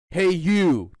Hey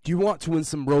you, do you want to win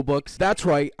some Robux? That's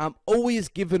right, I'm always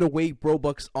giving away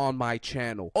Robux on my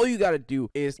channel. All you gotta do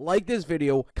is like this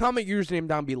video, comment your username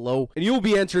down below, and you'll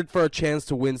be entered for a chance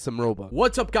to win some Robux.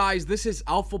 What's up guys, this is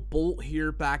AlphaBolt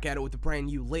here, back at it with a brand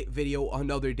new lit video,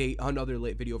 another day, another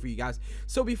lit video for you guys.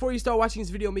 So before you start watching this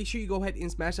video, make sure you go ahead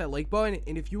and smash that like button,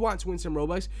 and if you want to win some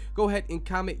Robux, go ahead and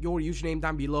comment your username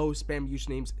down below, spam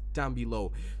usernames down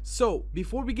below. So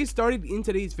before we get started in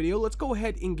today's video, let's go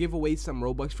ahead and give away some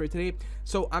Robux for today.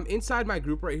 So I'm inside my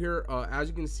group right here. As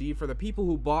you can see, for the people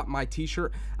who bought my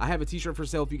t-shirt, I have a t-shirt for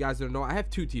sale. If you guys don't know, I have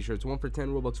two t-shirts, one for 10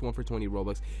 Robux, one for 20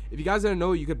 Robux. If you guys don't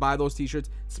know, you could buy those t-shirts,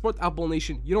 support the AlphaBolt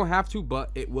Nation. You don't have to,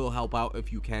 but it will help out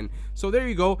if you can. So there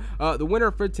you go. The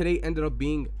winner for today ended up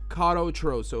being Kato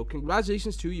Tro. So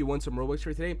congratulations to you, you won some Robux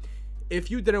for today. If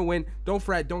you didn't win, don't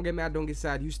fret, don't get mad, don't get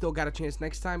sad. You still got a chance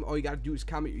next time. All you got to do is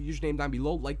comment your username down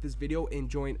below, like this video, and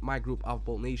join my group,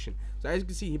 AlphaBolt Nation. So as you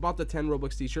can see, he bought the 10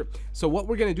 Robux t-shirt. So what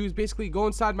we're going to do is basically go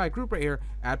inside my group right here,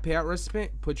 add payout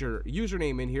recipient, put your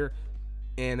username in here,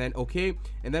 and then okay,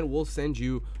 and then we'll send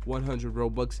you 100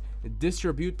 Robux,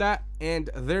 distribute that, and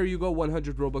there you go,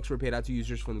 100 Robux were paid out to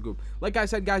users from the group. Like I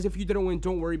said guys, if you didn't win,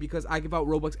 don't worry, because I give out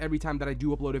Robux every time that I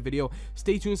do upload a video.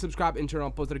 Stay tuned, subscribe, and turn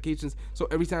on post notifications, so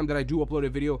every time that I do upload a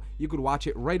video, you could watch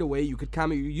it right away. You could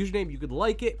comment your username, you could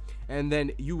like it, and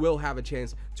then you will have a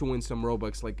chance to win some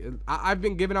Robux. Like I've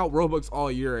been giving out Robux all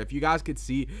year. If you guys could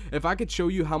see, if I could show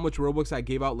you how much Robux I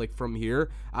gave out like from here,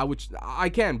 I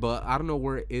can, but I don't know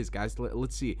where it is guys.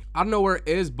 Let's see, I don't know where it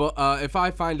is, but if I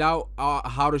find out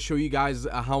how to show you guys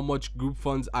how much group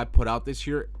funds I put out this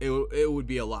year, it would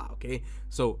be a lot. Okay,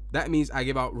 so that means I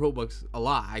give out Robux a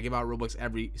lot. I give out Robux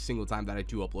every single time that I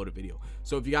do upload a video.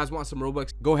 So if you guys want some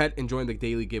Robux, go ahead and join the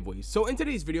daily giveaways. So in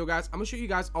today's video guys, I'm gonna show you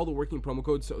guys all the working promo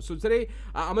codes. So today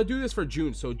I'm gonna do this for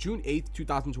June, so June 8th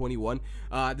 2021.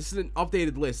 This is an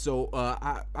updated list, so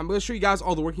I'm gonna show you guys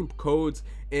all the working codes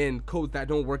and codes that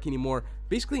don't work anymore,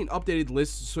 basically an updated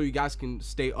list so you guys can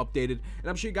stay updated, and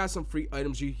I'm showing you guys some free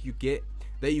items you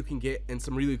can get and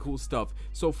some really cool stuff.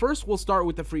 So first we'll start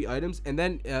with the free items, and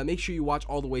then make sure you watch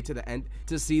all the way to the end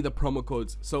to see the promo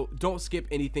codes. So don't skip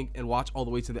anything and watch all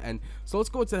the way to the end. So let's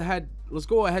go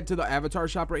ahead to the avatar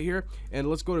shop right here, and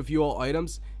let's go to view all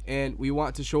items, and we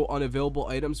want to show unavailable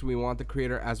items. We want the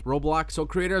creator as Roblox, so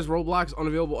creator as Roblox,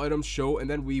 unavailable items show, and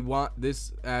then we want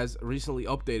this as recently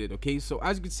updated. Okay, so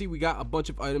as you can see, we got a bunch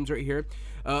of items right here.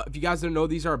 If you guys don't know,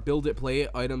 these are build it play it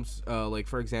items. Like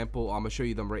for example, I'm gonna show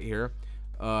you them right here.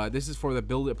 This is for the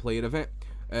build it play it event.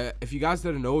 If you guys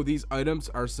didn't know, these items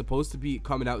are supposed to be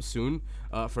coming out soon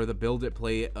for the build it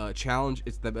play it challenge.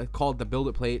 It's called the build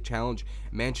it play it challenge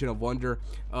Mansion of Wonder.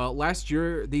 Last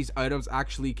year these items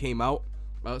actually came out.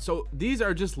 So these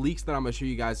are just leaks that I'm gonna show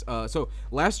you guys. So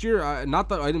last year, not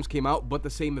the items came out, but the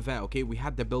same event. Okay, we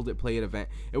had the build it play it event.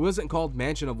 It wasn't called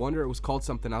Mansion of Wonder, it was called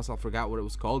something else. I forgot what it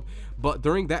was called. But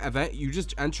during that event, you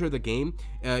just enter the game,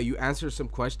 you answer some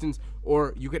questions,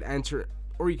 or you could enter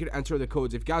the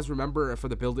codes. If you guys remember, for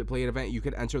the build it play it event, you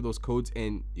could enter those codes,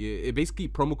 and it basically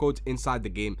promo codes inside the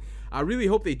game. I really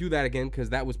hope they do that again,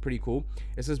 because that was pretty cool.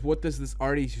 It says, what does this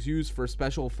artist use for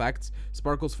special effects?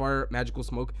 Sparkles, fire, magical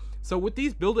smoke. So with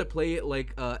these build it play it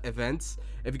like events,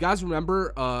 if you guys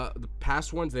remember, the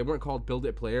past ones, they weren't called build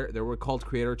it player, they were called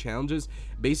creator challenges.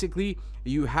 Basically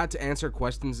you had to answer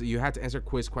questions, you had to answer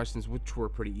quiz questions, which were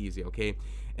pretty easy. Okay,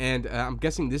 and I'm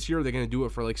guessing this year they're gonna do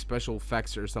it for like special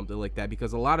effects or something like that,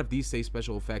 because a lot of these say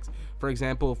special effects. For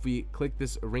example, if we click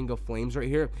this ring of flames right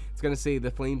here, it's gonna say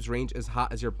the flames range as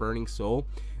hot as your burning soul.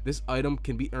 This item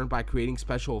can be earned by creating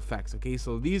special effects. Okay,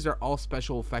 so these are all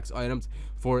special effects items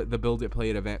for the build it play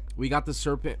it event. We got the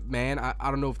serpent man. I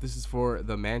don't know if this is for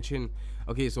the mansion.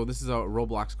 Okay, so this is a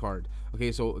Roblox card.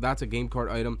 Okay, so that's a game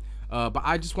card item. But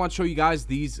I just want to show you guys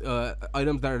these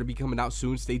items that are to be coming out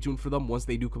soon. Stay tuned for them. Once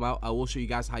they do come out, I will show you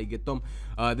guys how you get them.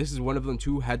 This is one of them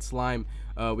too, head slime.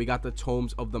 We got the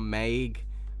tomes of the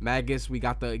Magus, we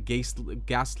got the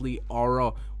ghastly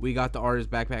aura, we got the artist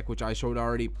backpack, which I showed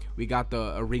already, we got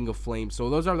the ring of flame.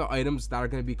 So those are the items that are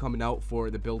going to be coming out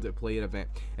for the build it play it event.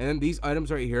 And then these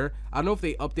items right here, I don't know if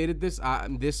they updated this.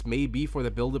 This may be for the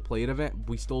build it play it event,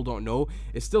 we still don't know.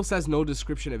 It still says no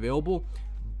description available,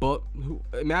 but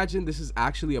imagine this is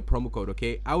actually a promo code.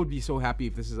 Okay, I would be so happy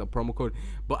if this is a promo code,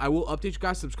 but I will update you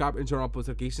guys. Subscribe and turn on post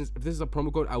notifications. If this is a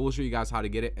promo code, I will show you guys how to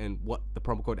get it and what the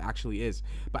promo code actually is.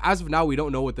 But as of now, we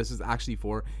don't know what this is actually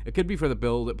for. It could be for the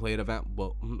build it play it event,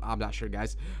 well, I'm not sure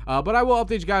guys, but I will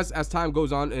update you guys as time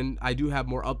goes on, and I do have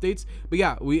more updates. But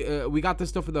yeah, we got this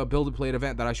stuff for the build it play it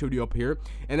event that I showed you up here,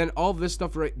 and then all of this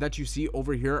stuff that you see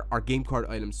over here are game card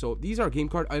items. So these are game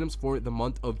card items for the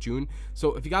month of June.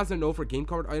 So if you guys don't know, for game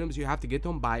card items, you have to get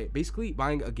them by basically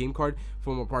buying a game card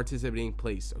from a participating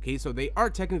place. Okay, so they are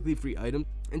technically free items,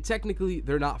 and technically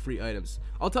they're not free items.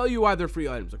 I'll tell you why they're free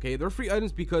items. Okay, they're free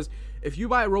items because if you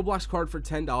buy a Roblox card for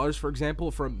 $10, for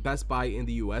example, from Best Buy in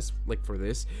the US, like for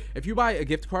this, if you buy a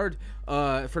gift card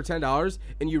for $10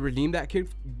 and you redeem that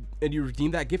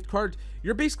gift card,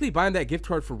 you're basically buying that gift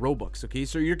card for Robux. Okay,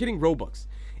 so you're getting Robux,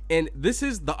 and this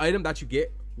is the item that you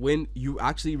get when you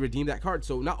actually redeem that card.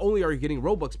 So not only are you getting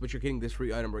Robux, but you're getting this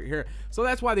free item right here. So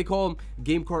that's why they call them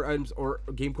game card items or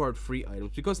game card free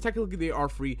items, because technically they are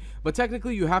free, but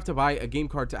technically you have to buy a game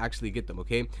card to actually get them.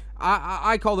 Okay,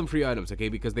 I call them free items, okay,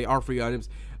 because they are free items.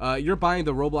 You're buying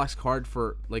the Roblox card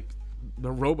for like the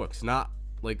Robux, not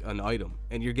like an item,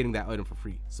 and you're getting that item for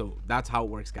free. So that's how it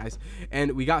works, guys.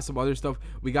 And we got some other stuff.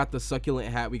 We got the succulent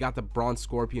hat, we got the bronze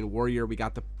scorpion warrior, we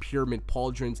got the pyramid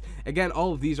pauldrons. Again,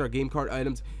 all of these are game card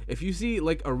items. If you see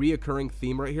like a reoccurring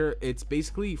theme right here, it's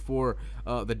basically for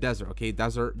the desert. Okay,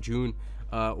 desert, June,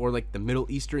 or like the Middle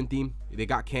Eastern theme. They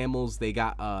got camels, they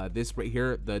got this right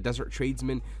here, the desert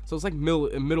tradesman. So it's like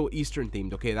Middle Eastern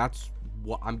themed. Okay, that's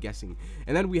what I'm guessing.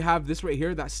 And then we have this right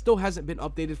here that still hasn't been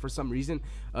updated for some reason.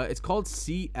 It's called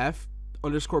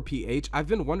CF_PH. I've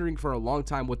been wondering for a long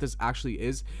time what this actually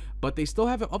is, but they still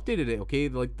haven't updated it. Okay,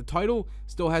 like the title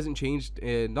still hasn't changed,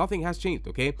 and nothing has changed.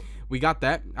 Okay, we got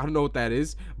that. I don't know what that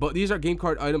is, but these are game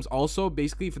card items also,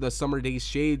 basically for the summer days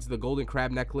shades, the golden crab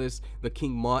necklace, the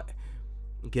king mutt.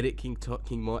 Get it, king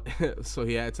mutt. So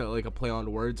yeah, it's like a play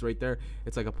on words right there.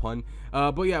 It's like a pun.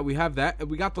 But yeah, we have that,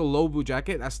 and we got the low blue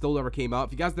jacket that still never came out.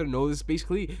 If you guys didn't know, this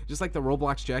basically just like the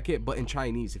Roblox jacket, but in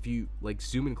Chinese. If you like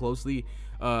zoom in closely,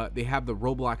 they have the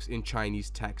Roblox in Chinese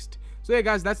text. So yeah,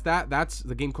 guys, that's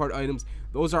the game card items.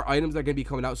 Those are items that are going to be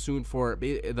coming out soon for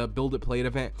the Build It Play It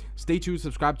event. Stay tuned,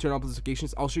 subscribe, turn on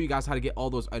notifications. I'll show you guys how to get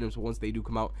all those items once they do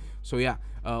come out. So yeah,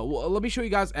 well, let me show you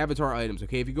guys avatar items.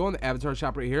 Okay, if you go on the avatar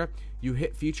shop right here, you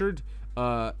hit featured,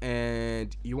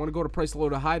 and you want to go to price low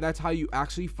to high. That's how you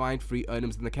actually find free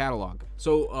items in the catalog.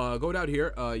 So go down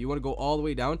here, you want to go all the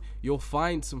way down, you'll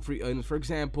find some free items. For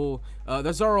example,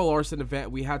 the Zara Larson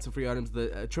event, we had some free items.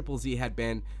 The Triple Z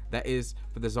headband, that is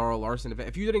for the Zara Larson event.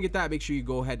 If you didn't get that, make sure you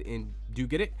go ahead and do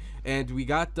get it. And we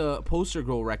got the poster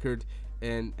girl record,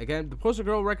 and again, the poster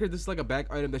girl record, this is like a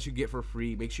back item that you get for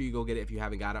free. Make sure you go get it if you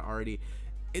haven't got it already.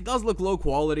 It does look low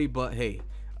quality, but hey,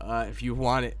 if you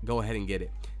want it, go ahead and get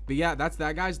it. But yeah, that's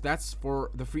that, guys. That's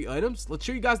for the free items. Let's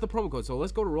show you guys the promo code. So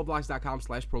let's go to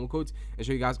roblox.com/promo codes and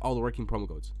show you guys all the working promo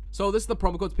codes. So this is the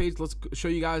promo codes page. Let's show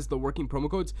you guys the working promo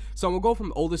codes. So I'm gonna go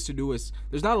from oldest to newest.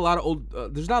 There's not a lot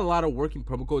of working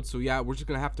promo codes. So yeah, we're just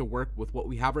gonna have to work with what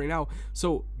we have right now.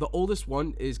 So the oldest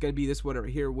one is gonna be this one right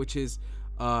here, which is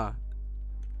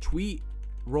tweet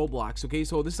Roblox. Okay,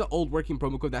 so this is an old working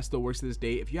promo code that still works to this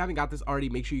day. If you haven't got this already,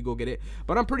 make sure you go get it.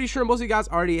 But I'm pretty sure most of you guys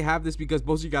already have this, because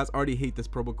most of you guys already hate this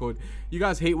promo code. You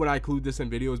guys hate when I include this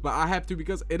in videos, but I have to,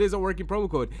 because it is a working promo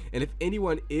code. And if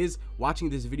anyone is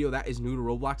watching this video that is new to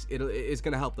Roblox, it's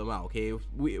gonna help them out. Okay,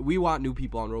 we want new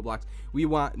people on Roblox. We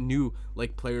want new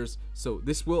like players, so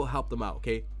this will help them out.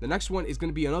 Okay, the next one is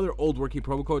gonna be another old working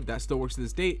promo code that still works to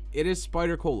this day. It is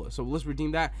Spider Cola. So let's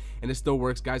redeem that, and it still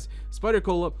works, guys. Spider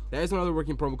Cola, that is another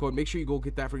working promo code. Make sure you go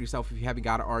get that for yourself if you haven't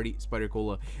got it already. Spider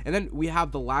Cola. And then we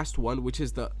have the last one, which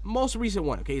is the most recent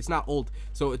one. Okay, it's not old,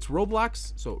 so it's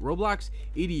Roblox. So Roblox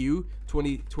EDU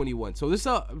 2021. So this is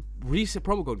a recent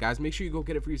promo code, guys. Make sure you go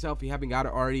get it for yourself if you haven't got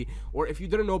it already, or if you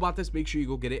didn't know about this, make sure you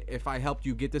go get it. If I helped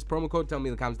you get this promo code, tell me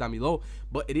in the comments down below.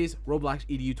 But it is Roblox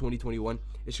EDU 2021.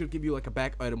 It should give you like a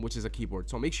back item, which is a keyboard.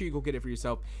 So make sure you go get it for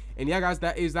yourself. And yeah, guys,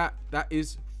 that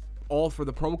is all for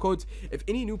the promo codes. If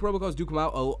any new promo codes do come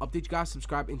out, I'll update you guys.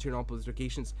 Subscribe and turn on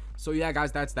notifications. So yeah,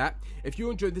 guys, that's that. If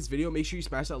you enjoyed this video, make sure you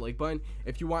smash that like button.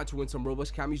 If you want to win some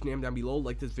Roblox, comment your name down below,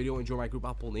 like this video, and join my group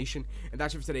AlphaBolt Nation. And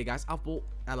that's it for today, guys. AlphaBolt,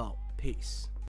 I'm out. Peace.